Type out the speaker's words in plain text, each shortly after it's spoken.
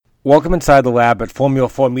Welcome inside the lab at Formula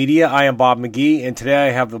 4 Media. I am Bob McGee, and today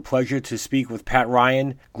I have the pleasure to speak with Pat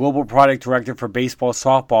Ryan, Global Product Director for Baseball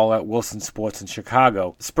Softball at Wilson Sports in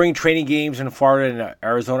Chicago. Spring training games in Florida and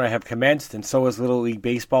Arizona have commenced, and so has Little League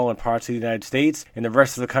Baseball in parts of the United States, and the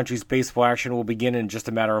rest of the country's baseball action will begin in just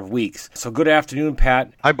a matter of weeks. So good afternoon,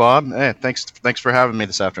 Pat. Hi, Bob. Hey, thanks for having me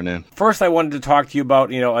this afternoon. First, I wanted to talk to you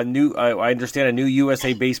about, I understand a new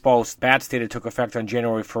USA Baseball bat standard took effect on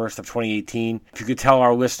January 1st of 2018. If you could tell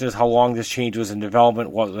our listeners how long this change was in development,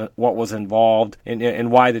 what was involved,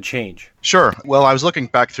 and why the change. Sure. Well, I was looking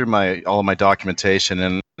back through all of my documentation,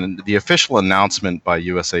 and the official announcement by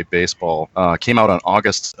USA Baseball came out on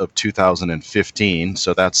August of 2015,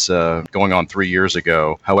 so that's going on 3 years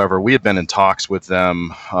ago. However, we had been in talks with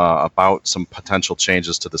them about some potential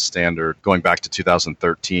changes to the standard going back to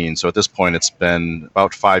 2013. So at this point, it's been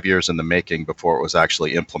about 5 years in the making before it was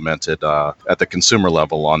actually implemented at the consumer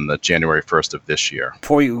level on the January 1st of this year.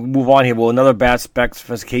 Before we move on here, will another bat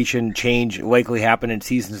specification change likely happen in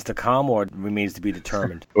seasons to come, or it remains to be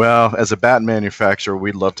determined? Well, as a bat manufacturer,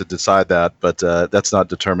 we'd love to decide that, but that's not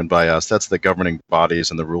determined by us. That's the governing bodies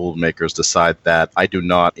and the rule makers decide that. I do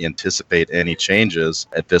not anticipate any changes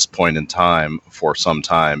at this point in time for some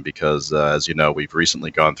time because, as you know, we've recently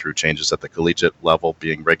gone through changes at the collegiate level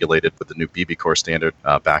being regulated with the new BB Corps standard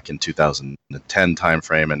back in 2010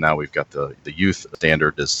 timeframe, and now we've got the youth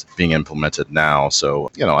standard is being implemented now. So,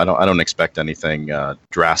 I don't expect anything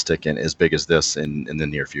drastic and as big as this in the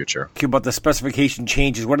near future. About the specification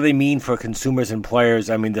changes, what do they mean for consumers and players?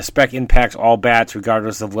 I mean, the spec impacts all bats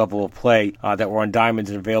regardless of level of play that were on diamonds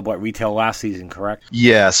and available at retail last season, correct?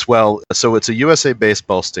 Yes. Well, so it's a USA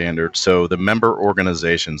Baseball standard. So the member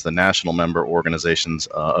organizations, the national member organizations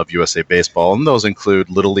of USA Baseball, and those include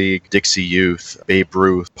Little League, Dixie Youth, Babe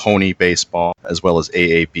Ruth, Pony Baseball, as well as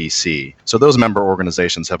AABC. So those member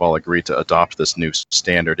organizations have all agreed to adopt this new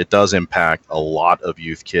standard. It does impact a lot of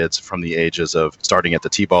youth kids from the ages of starting at the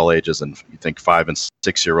T-ball ages and you think 5 and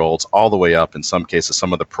 6 year olds all the way up. In some cases,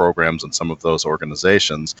 some of the programs and some of those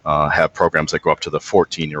organizations have programs that go up to the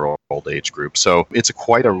 14-year-old age group. So it's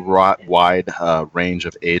quite a wide range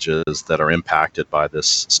of ages that are impacted by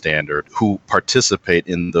this standard who participate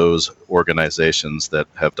in those organizations that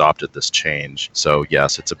have adopted this change. So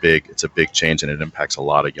yes, it's a big change and it impacts a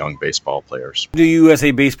lot of young baseball players. Do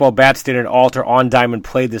USA Baseball bat standard alter on diamond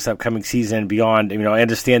play this upcoming season and beyond? I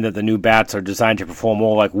understand that the new bats are designed to perform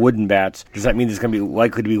more like wooden bats. Does that mean there's going to be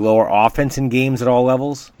likely to be lower offense in games at all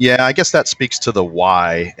levels? Yeah, I guess that speaks to the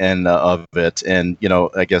why of it. And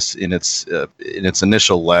I guess in its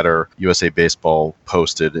initial letter, USA Baseball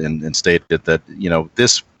posted and stated that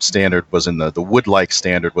this standard was in the wood-like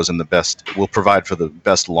standard was in the best, will provide for the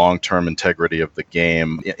best long-term integrity of the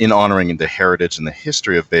game in honoring the heritage and the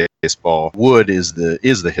history of baseball. Wood is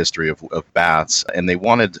the history of bats, and they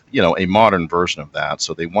wanted a modern version of that.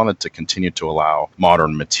 So they wanted to continue to allow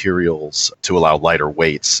modern materials, to allow lighter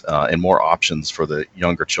weights and more options for the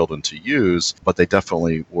younger children to use. But they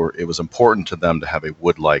definitely it was important to them to have a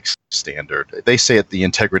wood-like standard. They say it the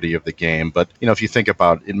integrity of the game, but if you think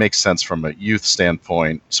about it, it makes sense from a youth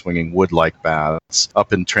standpoint, swinging wood-like bats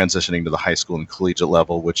up and transitioning to the high school and collegiate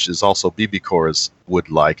level, which is also BB Corps is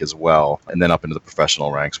wood-like as well, and then up into the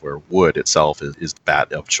professional ranks where wood itself is the bat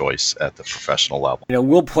of choice at the professional level.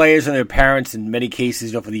 Will players and their parents, in many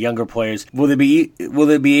cases, for the younger players, will they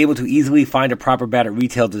be able to easily find a proper bat at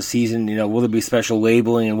retail this season? Will there be special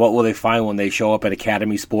labeling, and what will they find when they show up at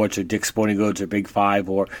Academy Sports or Dick's Sporting Goods or Big Five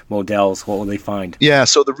or Modell's? What will they find? Yeah,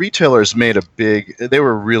 so the retailers they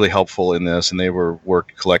were really helpful in this, and they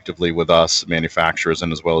worked collectively with us, manufacturers,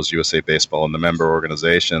 and as well as USA Baseball and the member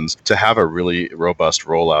organizations to have a really robust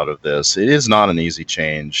rollout of this. It is not an easy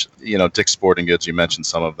change. Dick's Sporting Goods, you mentioned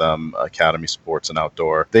some of them, Academy Sports and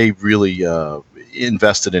Outdoor, they really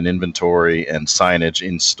invested in inventory and signage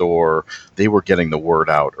in store. They were getting the word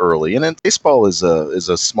out early. And then baseball is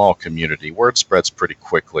a small community. Word spreads pretty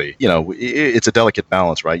quickly. It's a delicate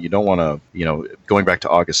balance, right? You don't want to, going back to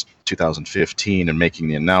August 2015 and making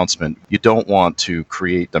the announcement, you don't want to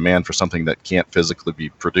create demand for something that can't physically be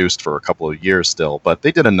produced for a couple of years still. But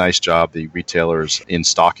they did a nice job, the retailers, in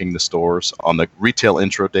stocking the stores. On the retail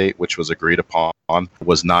intro date, which was agreed upon,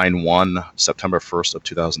 was 9/1, September 1st of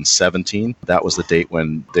 2017. That was the the date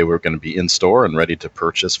when they were going to be in store and ready to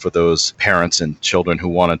purchase for those parents and children who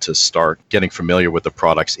wanted to start getting familiar with the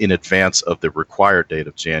products in advance of the required date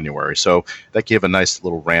of January. So that gave a nice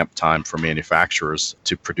little ramp time for manufacturers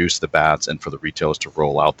to produce the bats and for the retailers to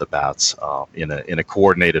roll out the bats in a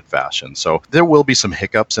coordinated fashion. So there will be some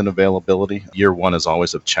hiccups in availability. Year one is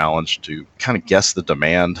always a challenge to kind of guess the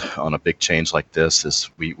demand on a big change like this. Is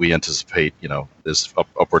we anticipate, there's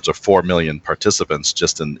upwards of 4 million participants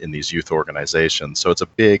just in these youth organizations. So it's a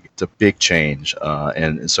big change,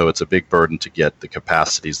 and so it's a big burden to get the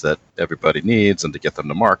capacities that everybody needs and to get them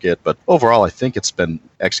to market. But overall, I think it's been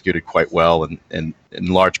executed quite well, and in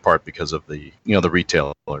large part because of the the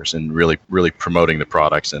retailers and really promoting the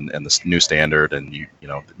products and this new standard, and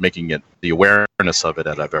making it, the awareness of it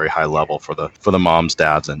at a very high level for the moms,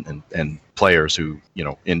 dads, and players who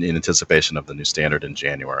in anticipation of the new standard in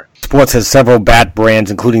January. Sports has several bat brands,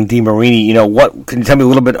 including DeMarini. What can you tell me a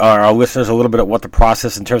little bit, our listeners, a little bit of what the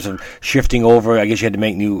process in terms of shifting over? I guess you had to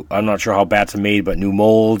make new. I'm not sure how bats are made, but new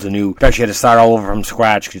molds, especially had to start all over from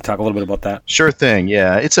scratch. Can you talk a little bit about that? Sure thing.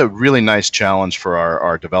 Yeah, it's a really nice challenge for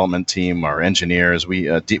our development team, our engineers. We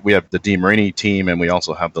have the DeMarini team, and we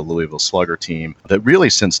also have the Louisville Slugger team that really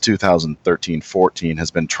since 2013-14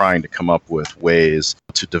 has been trying to come up with ways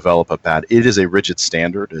to develop a bat. It is a rigid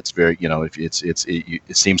standard. It's very,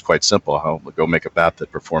 it seems quite simple. How go make a bat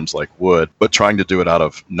that performs like wood, but trying to do it out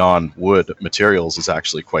of non-wood materials is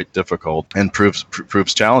actually quite difficult and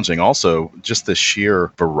proves challenging. Also, just the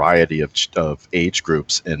sheer variety of age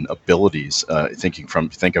groups and abilities.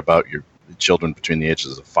 Think about your children between the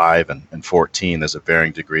ages of 5 and 14. There's a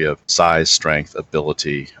varying degree of size, strength,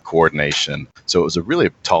 ability, coordination. So it was a really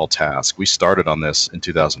tall task. We started on this in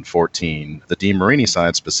 2014. The DeMarini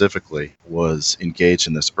side specifically was engaged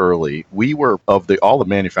in this early. We were all the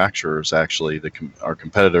manufacturers, actually, our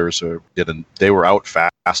competitors they were out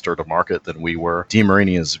faster to market than we were.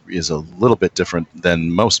 DeMarini is a little bit different than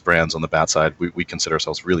most brands on the bat side. We consider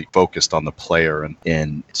ourselves really focused on the player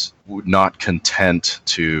and not content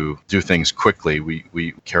to do things quickly.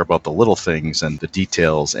 We care about the little things and the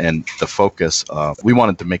details and the focus. We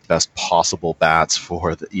wanted to make best possible bats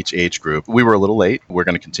for each age group. We were a little late. We're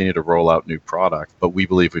going to continue to roll out new product, but we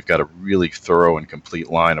believe we've got a really thorough and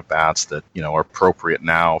complete line of bats that are appropriate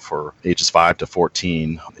now for ages 5 to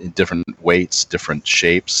 14 in different weights, different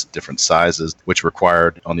shapes, different sizes, which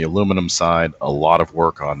required on the aluminum side a lot of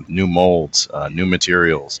work on new molds, new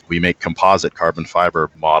materials. We make composite carbon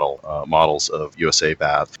fiber models of USA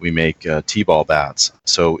bats. We make T-ball bats.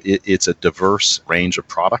 So it's a diverse range of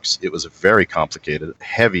products. It was a very complicated,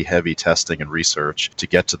 heavy testing and research to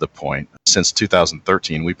get to the point. Since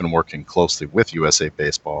 2013, we've been working closely with USA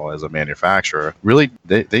Baseball as a manufacturer. Really,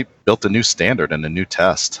 they built a new standard and a new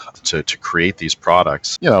test to create these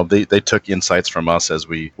products. They took insights from us as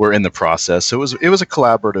we were in the process. So it was a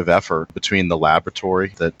collaborative effort between the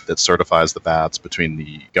laboratory that certifies the bats, between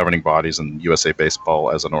the governing bodies and USA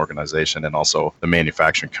Baseball as an organization, and also the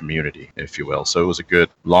manufacturing community, if you will. So it was a good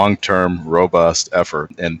long-term, robust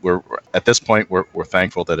effort. And at this point, we're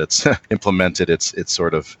thankful that it's implemented. It's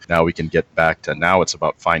sort of, now we can get back to, now it's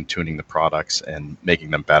about fine-tuning the products and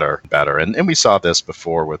making them better. And we saw this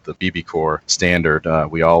before with the BBCOR standard.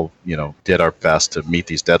 We all, did our best to meet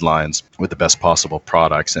these deadlines with the best possible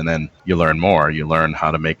products. And then you learn more. You learn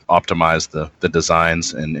how to optimize the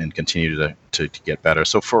designs and continue to get better.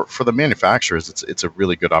 So for the manufacturers, it's a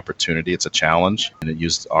really good opportunity. It's a challenge, and it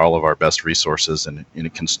used all of our best resources, and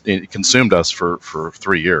it consumed us for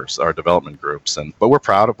 3 years, our development groups. But we're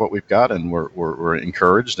proud of what we've got, and we're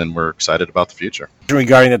encouraged, and we're excited about the future.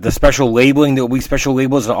 Regarding that, the special labeling, there will be special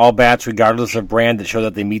labels on all bats, regardless of brand, that show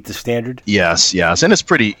that they meet the standard? Yes, and it's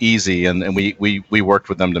pretty easy, and we worked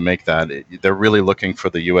with them to make that. They're really looking for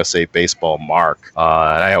the USA Baseball mark.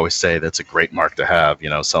 And I always say that's a great mark to have,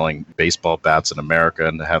 selling baseball bats in America,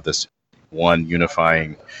 and to have this one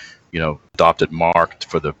unifying adopted mark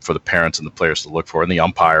for the parents and the players to look for, and the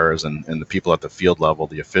umpires and the people at the field level,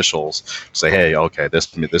 the officials, say, hey, okay,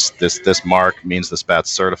 this mark means this bat's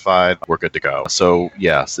certified, we're good to go. So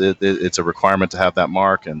yes, it's a requirement to have that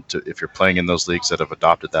mark, and if you're playing in those leagues that have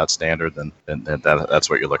adopted that standard, then that's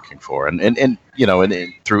what you're looking for. And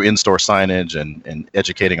through in-store signage and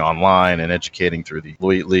educating online and educating through the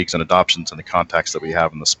leagues and adoptions and the contacts that we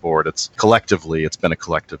have in the sport, it's been a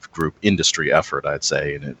collective group industry effort, I'd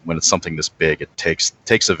say. And when it's something this big. It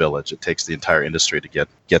takes a village. It takes the entire industry to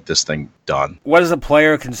get this thing done. What is a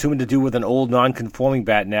player consuming to do with an old non-conforming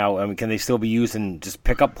bat now? I mean, can they still be used in just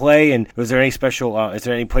pickup play? And is there any special? Is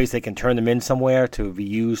there any place they can turn them in somewhere to be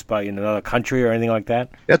used by in another country or anything like that?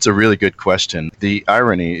 That's a really good question. The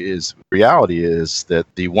reality is that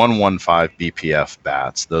the 115 BPF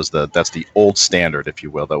bats, that's the old standard, if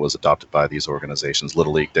you will, that was adopted by these organizations,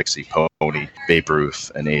 Little League, Dixie, Pony, Babe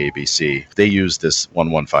Ruth, and AABC. They use this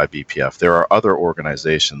 115 BPF. There are other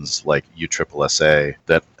organizations like USSSA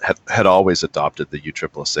that had always adopted the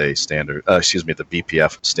USSSA standard, the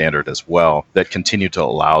BPF standard as well, that continue to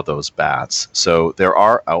allow those bats. So there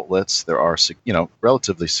are outlets, there are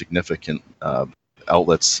relatively significant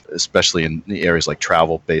outlets, especially in the areas like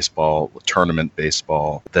travel baseball, tournament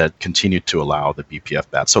baseball, that continue to allow the BPF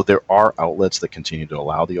bats. So there are outlets that continue to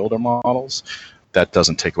allow the older models. That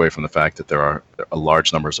doesn't take away from the fact that there are a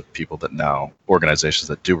large numbers of people organizations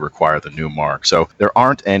that do require the new mark. So there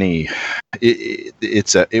aren't any.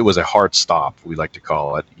 It was a hard stop, we like to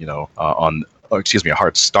call it, a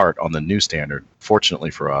hard start on the new standard.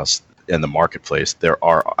 Fortunately for us, in the marketplace, there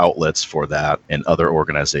are outlets for that in other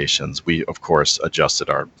organizations. We, of course, adjusted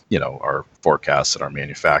our forecasts and our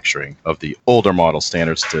manufacturing of the older model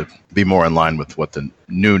standards to be more in line with what the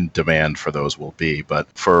new demand for those will be. But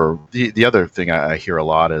for the other thing I hear a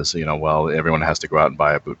lot is, everyone has to go out and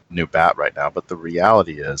buy a new bat right now. But the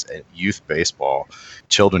reality is, at youth baseball,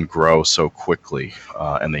 children grow so quickly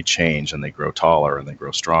and they change and they grow taller and they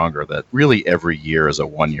grow stronger that really every year is a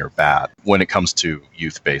one-year bat when it comes to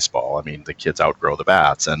youth baseball. I mean, the kids outgrow the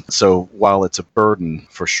bats. And so while it's a burden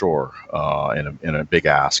for sure and a big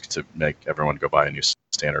ask to make everyone go buy a new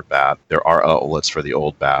standard bat, there are outlets for the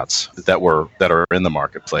old bats that are in the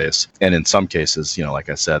marketplace. And in some cases, like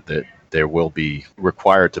I said, that there will be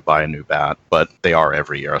required to buy a new bat, but they are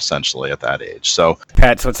every year essentially at that age. So,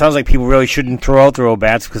 Pat, so it sounds like people really shouldn't throw out their old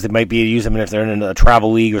bats because they might be able to use them, and if they're in a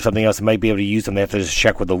travel league or something else, they might be able to use them. They have to just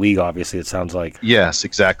check with the league, obviously, it sounds like. Yes,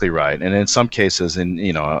 exactly right. And in some cases, in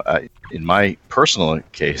my personal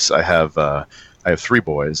case, I have 3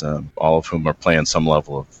 boys, all of whom are playing some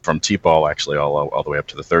level of, from T-ball actually all the way up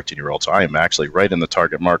to the 13-year-old. So I am actually right in the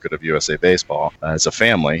target market of USA Baseball as a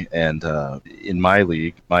family. And in my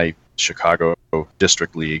league, my Chicago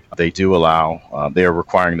District League, they do allow, they are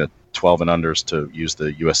requiring the 12 and unders to use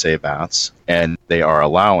the USA bats, and they are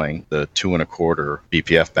allowing the 2 1/4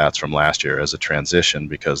 BPF bats from last year as a transition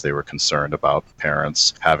because they were concerned about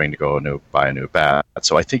parents having to go buy a new bat.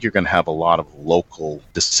 So I think you're going to have a lot of local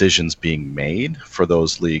decisions being made for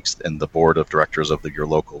those leagues and the board of directors of your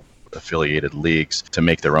local affiliated leagues to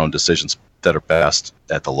make their own decisions that are best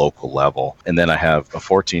at the local level. And then I have a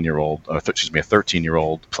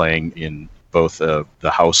 13-year-old playing in both the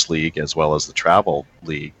house league as well as the travel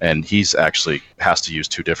league, and he's actually has to use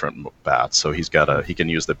 2 different bats. So he can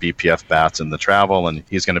use the BPF bats in the travel, and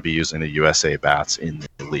he's going to be using the USA bats in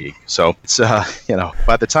the league. So it's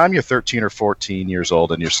by the time you're 13 or 14 years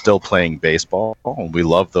old and you're still playing baseball, we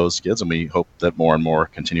love those kids, and we hope that more and more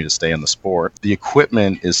continue to stay in the sport. The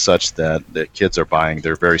equipment is such that the kids are buying,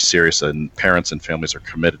 they're very serious, and parents and families are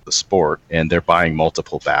committed to the sport, and they're buying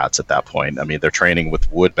multiple bats at that point. I mean, they're training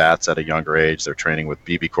with wood bats at a younger age. They're training with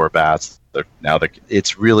BB-Core bats.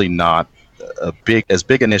 It's really not as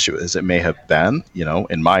big an issue as it may have been,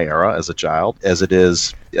 in my era as a child, as it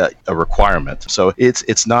is a requirement. So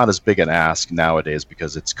it's not as big an ask nowadays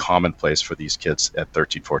because it's commonplace for these kids at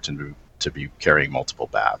 13, 14 to be carrying multiple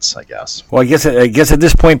bats, I guess. Well, I guess at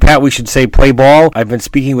this point, Pat, we should say play ball. I've been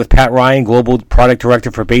speaking with Pat Ryan, Global Product Director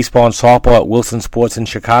for Baseball and Softball at Wilson Sports in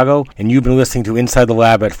Chicago, and you've been listening to Inside the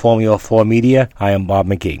Lab at Formula 4 Media. I am Bob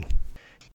McGee.